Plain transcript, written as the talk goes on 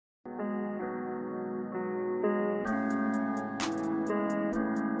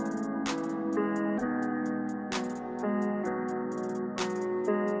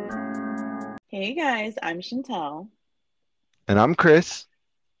Hey guys, I'm Chantel, And I'm Chris.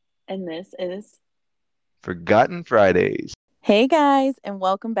 and this is Forgotten Fridays. Hey guys, and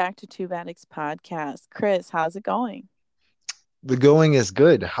welcome back to Two Addicts Podcast. Chris, how's it going? The going is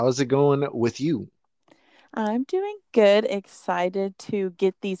good. How's it going with you? I'm doing good. Excited to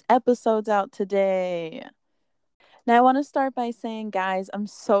get these episodes out today. Now, I want to start by saying, guys, I'm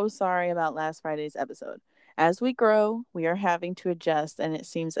so sorry about last Friday's episode. As we grow, we are having to adjust, and it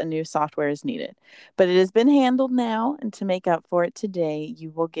seems a new software is needed. But it has been handled now, and to make up for it today,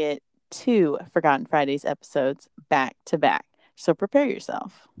 you will get two Forgotten Fridays episodes back to back. So prepare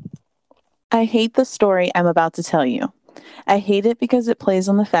yourself. I hate the story I'm about to tell you. I hate it because it plays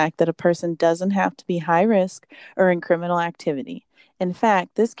on the fact that a person doesn't have to be high risk or in criminal activity. In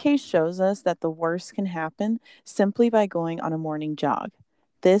fact, this case shows us that the worst can happen simply by going on a morning jog.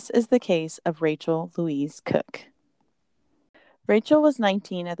 This is the case of Rachel Louise Cooke. Rachel was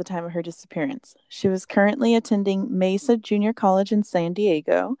 19 at the time of her disappearance. She was currently attending Mesa Junior College in San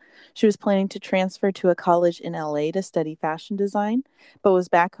Diego. She was planning to transfer to a college in LA to study fashion design, but was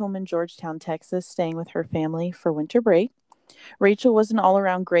back home in Georgetown, Texas, staying with her family for winter break. Rachel was an all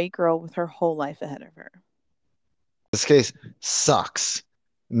around great girl with her whole life ahead of her. This case sucks.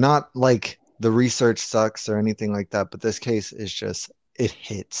 Not like the research sucks or anything like that, but this case is just, it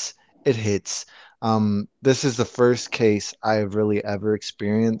hits. It hits. This is the first case I've really ever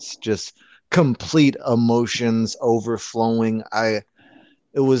experienced. Just complete emotions overflowing.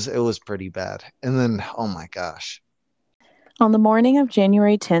 It was pretty bad. And then, oh my gosh. On the morning of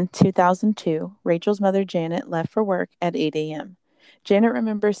January 10th, 2002, Rachel's mother Janet left for work at 8 a.m. Janet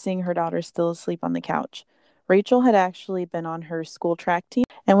remembers seeing her daughter still asleep on the couch. Rachel had actually been on her school track team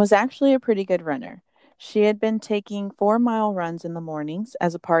and was actually a pretty good runner. She had been taking 4-mile runs in the mornings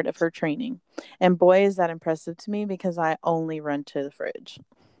as a part of her training. And boy, is that impressive to me because I only run to the fridge.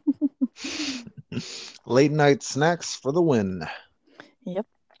 Late night snacks for the win. Yep.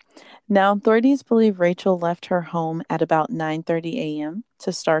 Now, authorities believe Rachel left her home at about 9:30 a.m.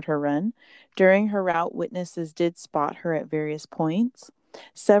 to start her run. During her route, witnesses did spot her at various points.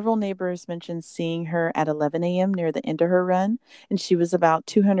 Several neighbors mentioned seeing her at 11 a.m. near the end of her run, and she was about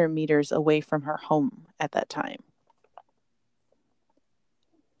 200 meters away from her home at that time.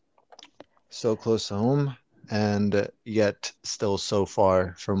 So close to home, and yet still so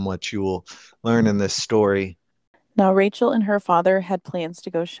far from what you will learn in this story. Now, Rachel and her father had plans to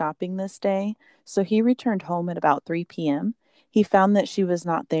go shopping this day, so he returned home at about 3 p.m. He found that she was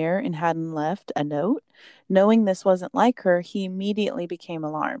not there and hadn't left a note. Knowing this wasn't like her, he immediately became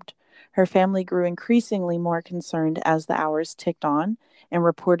alarmed. Her family grew increasingly more concerned as the hours ticked on and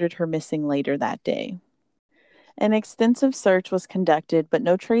reported her missing later that day. An extensive search was conducted, but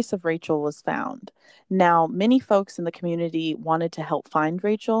no trace of Rachel was found. Now, many folks in the community wanted to help find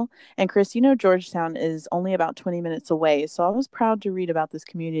Rachel. And Chris, you know, Georgetown is only about 20 minutes away. So I was proud to read about this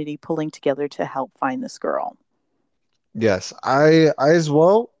community pulling together to help find this girl. Yes, I as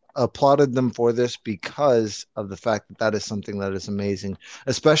well applauded them for this because of the fact that that is something that is amazing.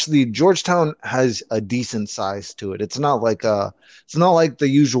 Especially Georgetown has a decent size to it. It's not like the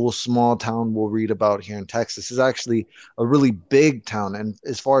usual small town we'll read about here in Texas. It's actually a really big town. And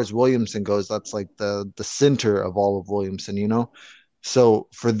as far as Williamson goes, that's like the center of all of Williamson, you know? So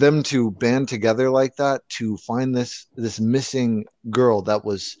for them to band together like that to find this missing girl, that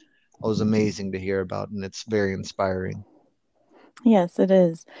was amazing to hear about, and it's very inspiring. Yes, it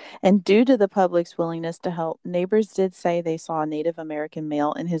is. And due to the public's willingness to help, neighbors did say they saw a Native American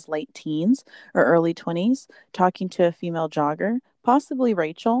male in his late teens or early 20s talking to a female jogger, possibly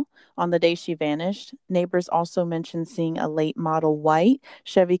Rachel, on the day she vanished. Neighbors also mentioned seeing a late model white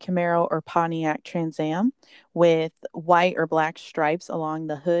Chevy Camaro or Pontiac Trans Am with white or black stripes along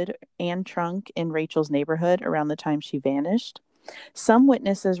the hood and trunk in Rachel's neighborhood around the time she vanished. Some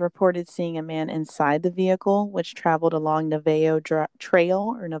witnesses reported seeing a man inside the vehicle, which traveled along Navajo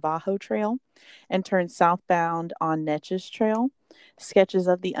Trail and turned southbound on Netches Trail. Sketches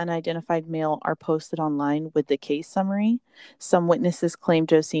of the unidentified male are posted online with the case summary. Some witnesses claim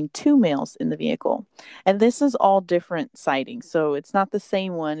to have seen two males in the vehicle. And this is all different sightings. So it's not the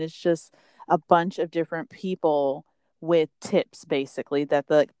same one, it's just a bunch of different people with tips, basically, that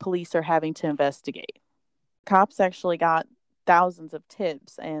the police are having to investigate. Cops actually got thousands of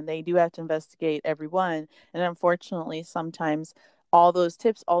tips and they do have to investigate every one. And unfortunately, sometimes all those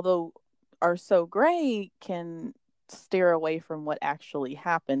tips, although are so great, can steer away from what actually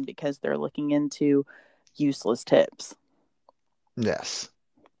happened because they're looking into useless tips. Yes.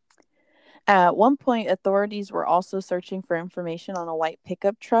 At one point, authorities were also searching for information on a white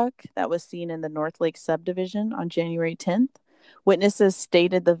pickup truck that was seen in the North Lake subdivision on January 10th. Witnesses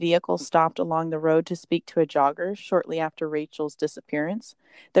stated the vehicle stopped along the road to speak to a jogger shortly after Rachel's disappearance.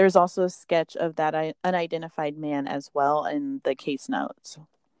 There's also a sketch of that unidentified man as well in the case notes.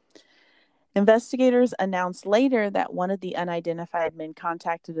 Investigators announced later that one of the unidentified men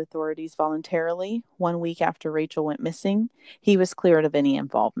contacted authorities voluntarily 1 week after Rachel went missing. He was cleared of any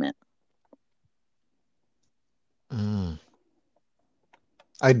involvement. Mm.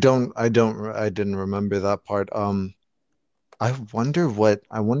 I didn't remember that part. I wonder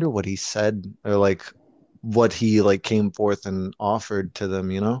what he said or like what he like came forth and offered to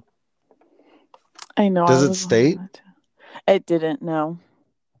them, you know? I know, I Does it was wondering state? that too. It didn't, no.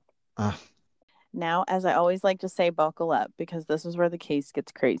 Uh, Now, as I always like to say, buckle up because this is where the case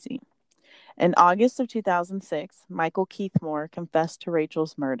gets crazy. In August of 2006, Michael Keithmore confessed to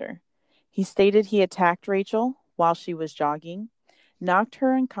Rachel's murder. He stated he attacked Rachel while she was jogging, knocked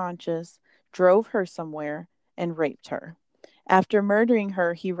her unconscious, drove her somewhere, and raped her. After murdering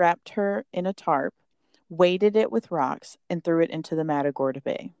her, he wrapped her in a tarp, weighted it with rocks, and threw it into the Matagorda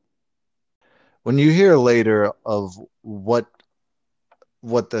Bay. when you hear later of what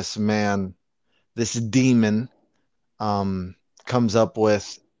this man, this demon, um, comes up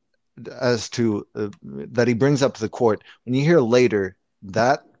with as to that he brings up to the court, when you hear later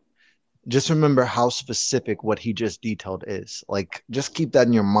that, just remember how specific what he just detailed is. Like, just keep that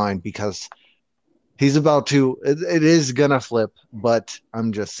in your mind because he's about to, it is gonna flip, but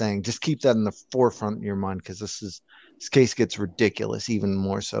I'm just saying, just keep that in the forefront of your mind because this case gets ridiculous even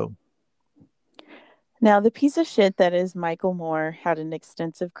more so. Now, the piece of shit that is Michael Moore had an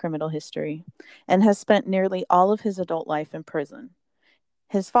extensive criminal history and has spent nearly all of his adult life in prison.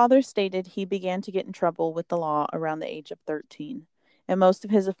 His father stated he began to get in trouble with the law around the age of 13, and most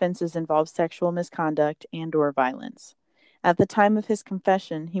of his offenses involved sexual misconduct and or violence. At the time of his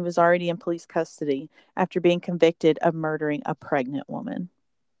confession, he was already in police custody after being convicted of murdering a pregnant woman.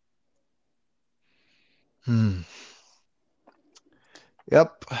 Hmm.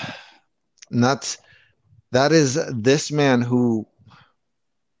 Yep. And that is this man who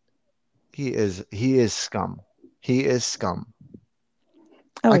he is scum. He is scum.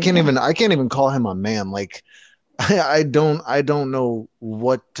 Oh yeah, I can't even call him a man. Like I don't know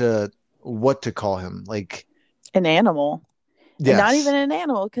what to call him. Like an animal. And not even yes, an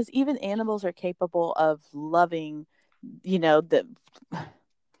animal, because even animals are capable of loving, the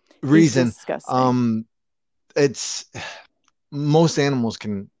he's reason. disgusting. Um it's most animals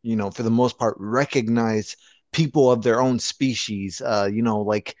can, you know, for the most part recognize people of their own species. You know,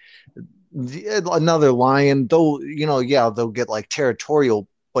 like another lion, though, you know, yeah, they'll get like territorial,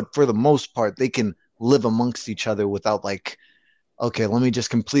 but for the most part they can live amongst each other without like okay, let me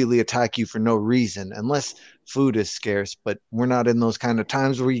just completely attack you for no reason, unless food is scarce. But we're not in those kind of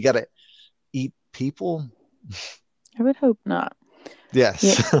times where you got to eat people. I would hope not.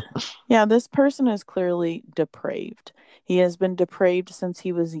 Yeah, Yes. yeah, this person is clearly depraved. He has been depraved since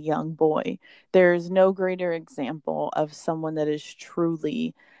he was a young boy. There is no greater example of someone that is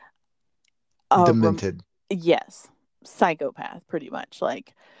truly a Demented. yes, psychopath, pretty much.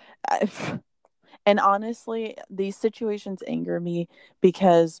 Like, and honestly, these situations anger me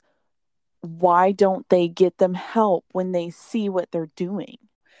because why don't they get them help when they see what they're doing?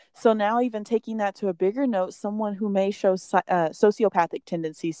 So now, even taking that to a bigger note, someone who may show sociopathic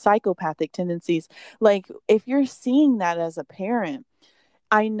tendencies, psychopathic tendencies, like if you're seeing that as a parent,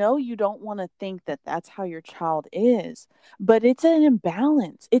 I know you don't want to think that that's how your child is, but it's an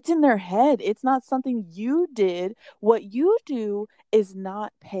imbalance. It's in their head. It's not something you did. What you do is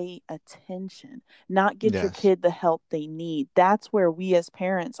not pay attention, not get your Yes. kid the help they need. That's where we as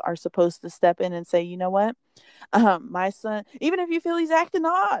parents are supposed to step in and say, you know what? My son, even if you feel he's acting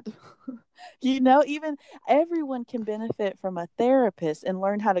odd, even everyone can benefit from a therapist and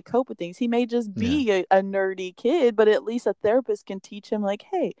learn how to cope with things. He may just Yeah. be a nerdy kid, but at least a therapist can teach him, like,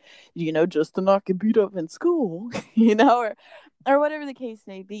 hey, just to not get beat up in school, or whatever the case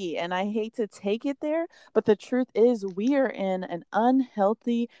may be. And I hate to take it there, but the truth is, we are in an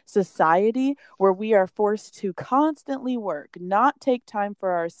unhealthy society where we are forced to constantly work, not take time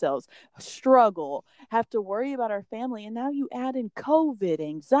for ourselves, struggle, have to worry about our family. And now you add in COVID,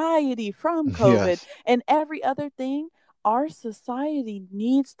 anxiety from COVID, Yes. and every other thing. Our society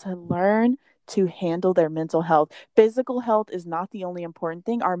needs to learn to handle their mental health. Physical health is not the only important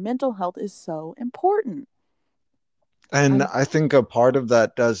thing. Our mental health is so important. And I'm I think a part of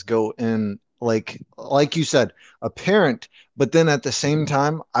that does go in like you said, a parent, but then at the same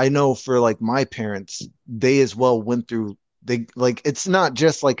time, I know for like my parents, they as well went through they like it's not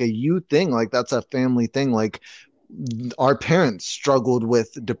just like a you thing, like that's a family thing. Like our parents struggled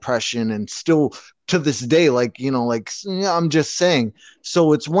with depression and still to this day, like, yeah, I'm just saying.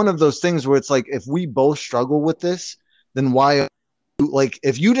 So it's one of those things where it's like, if we both struggle with this, then why, like,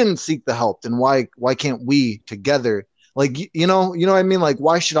 if you didn't seek the help, then why can't we together, like, what I mean? Like,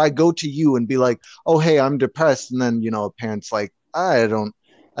 why should I go to you and be like, oh, hey, I'm depressed, and then a parent's like, I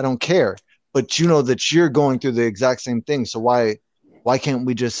don't care, but you know that you're going through the exact same thing, so why can't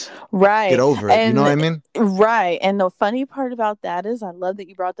we just get Right. over it? You know what And I mean? right. And the funny part about that is, I love that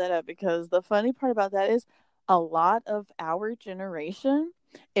you brought that up, because the funny part about that is a lot of our generation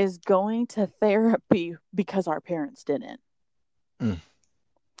is going to therapy because our parents didn't. Mm.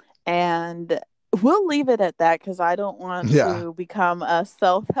 And we'll leave it at that, because I don't want Yeah. to become a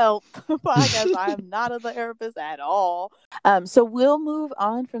self-help podcast. I am not a therapist at all. So we'll move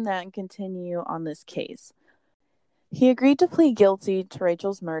on from that and continue on this case. He agreed to plead guilty to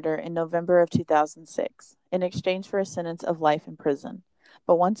Rachel's murder in November of 2006 in exchange for a sentence of life in prison.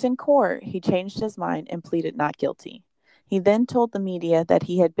 But once in court, he changed his mind and pleaded not guilty. He then told the media that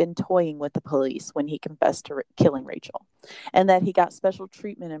he had been toying with the police when he confessed to killing Rachel, and that he got special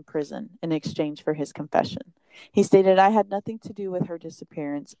treatment in prison in exchange for his confession. He stated, "I had nothing to do with her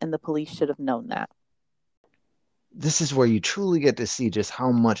disappearance, and the police should have known that." This is where you truly get to see just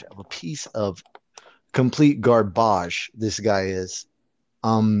how much of a piece of complete garbage this guy is.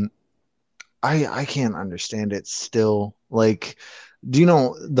 Um, I can't understand it still. Like, do you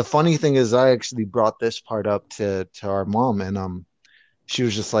know the funny thing is I actually brought this part up to our mom, and she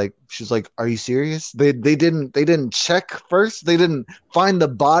was like, "Are you serious? They didn't check first. They didn't find the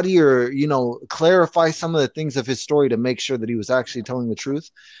body or clarify some of the things of his story to make sure that he was actually telling the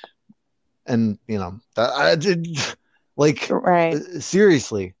truth." And that I did, like, Right.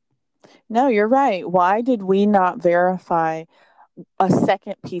 seriously. No, you're right. Why did we not verify a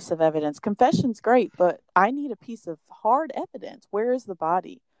second piece of evidence? Confession's great, but I need a piece of hard evidence. Where is the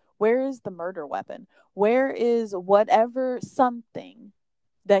body? Where is the murder weapon? Where is whatever something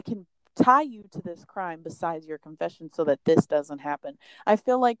that can tie you to this crime besides your confession, so that this doesn't happen? I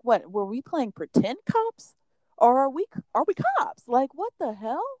feel like, what were we playing, pretend cops? Or are we cops? Like, what the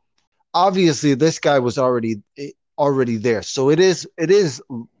hell? Obviously this guy was already there, so it is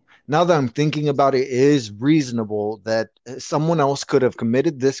now that I'm thinking about it, it is reasonable that someone else could have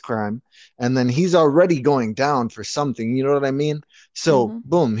committed this crime, and then he's already going down for something, you know what I mean? So Mm-hmm.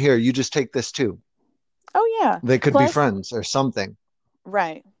 boom, here, you just take this too. Oh yeah. They could be Plus, friends or something.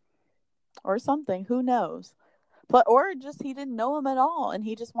 right, or something. Who knows? But or just he didn't know him at all, and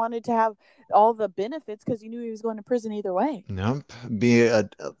he just wanted to have all the benefits because he knew he was going to prison either way. Nope.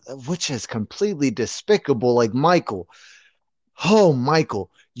 Which is completely despicable. Like, Michael, oh,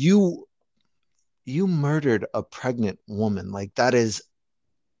 Michael, you murdered a pregnant woman. Like, that is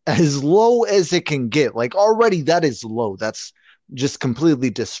as low as it can get. Like, already that is low. That's just completely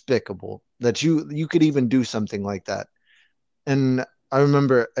despicable that you could even do something like that. And I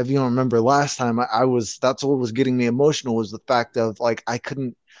remember, if you don't remember last time, I was that's what was getting me emotional, was the fact of, like, I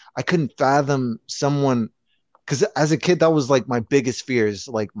couldn't fathom someone, because as a kid that was like my biggest fears,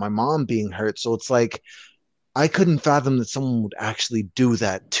 like my mom being hurt. So it's like I couldn't fathom that someone would actually do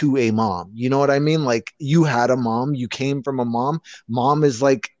that to a mom. You know what I mean? Like, you had a mom, you came from a mom. Mom is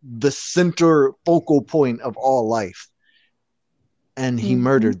like the center focal point of all life. And he Mm-hmm.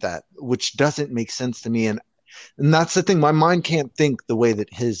 murdered that, which doesn't make sense to me. And that's the thing. My mind can't think the way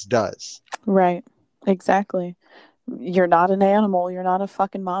that his does. Right. Exactly. You're not an animal. You're not a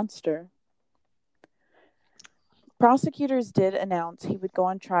fucking monster. Prosecutors did announce he would go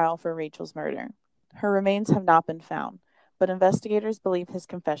on trial for Rachel's murder. Her remains have not been found, but investigators believe his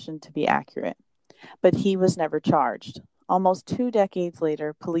confession to be accurate. But he was never charged. Almost 2 decades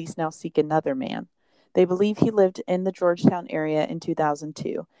later, police now seek another man. They believe he lived in the Georgetown area in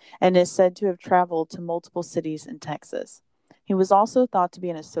 2002 and is said to have traveled to multiple cities in Texas. He was also thought to be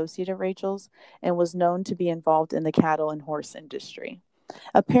an associate of Rachel's and was known to be involved in the cattle and horse industry.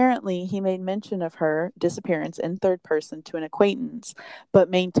 Apparently, he made mention of her disappearance in third person to an acquaintance, but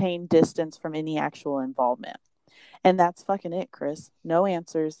maintained distance from any actual involvement. And that's fucking it, Chris. No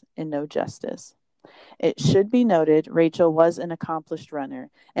answers and no justice. It should be noted Rachel was an accomplished runner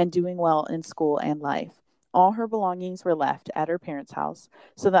and doing well in school and life. All her belongings were left at her parents' house,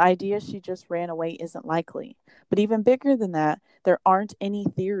 so the idea she just ran away isn't likely. But even bigger than that, there aren't any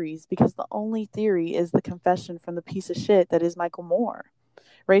theories, because the only theory is the confession from the piece of shit that is Michael Moore.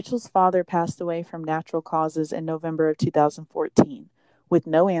 Rachel's father passed away from natural causes in November of 2014, with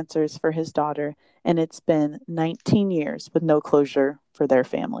no answers for his daughter, and it's been 19 years with no closure for their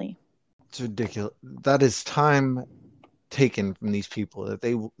family. It's ridiculous. That is time taken from these people that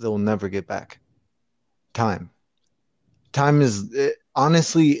they'll never get back. Time. Time is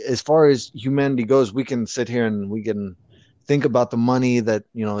honestly, as far as humanity goes, we can sit here and we can think about the money that,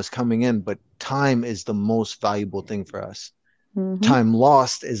 is coming in, but time is the most valuable thing for us. Mm-hmm. Time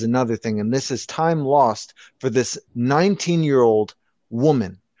lost is another thing. And this is time lost for this 19-year-old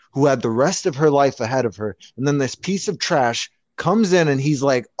woman who had the rest of her life ahead of her. And then this piece of trash comes in and he's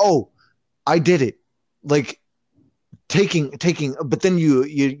like, oh, I did it. Like, taking but then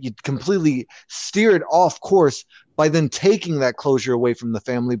you completely steer it off course by then taking that closure away from the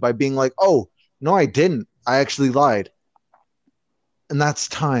family by being like, oh no, I didn't, I actually lied. And that's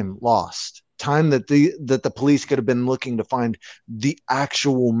time lost, time that the police could have been looking to find the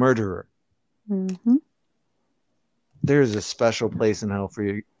actual murderer. Mm-hmm. There's a special place in hell for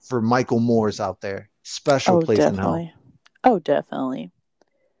you, for Michael Moores out there. Special Oh, place in hell. definitely. Oh, definitely.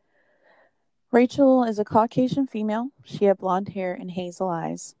 Rachel is a Caucasian female. She had blonde hair and hazel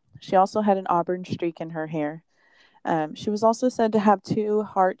eyes. She also had an auburn streak in her hair. She was also said to have two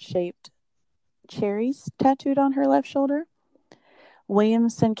heart shaped cherries tattooed on her left shoulder.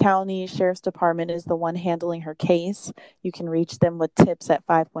 Williamson County Sheriff's Department is the one handling her case. You can reach them with tips at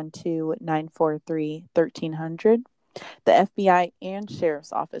 512-943-1300. The FBI and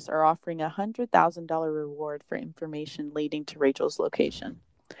Sheriff's Office are offering a $100,000 reward for information leading to Rachel's location.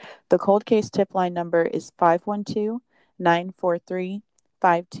 The cold case tip line number is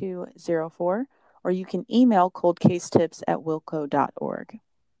 512-943-5204, or you can email coldcasetips@wilco.org.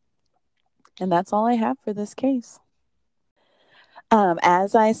 And that's all I have for this case.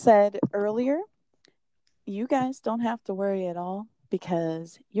 As I said earlier, you guys don't have to worry at all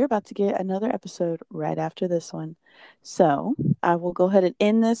because you're about to get another episode right after this one. So I will go ahead and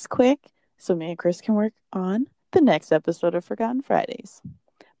end this quick so me and Chris can work on the next episode of Forgotten Fridays.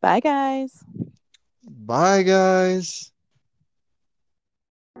 Bye, guys. Bye, guys.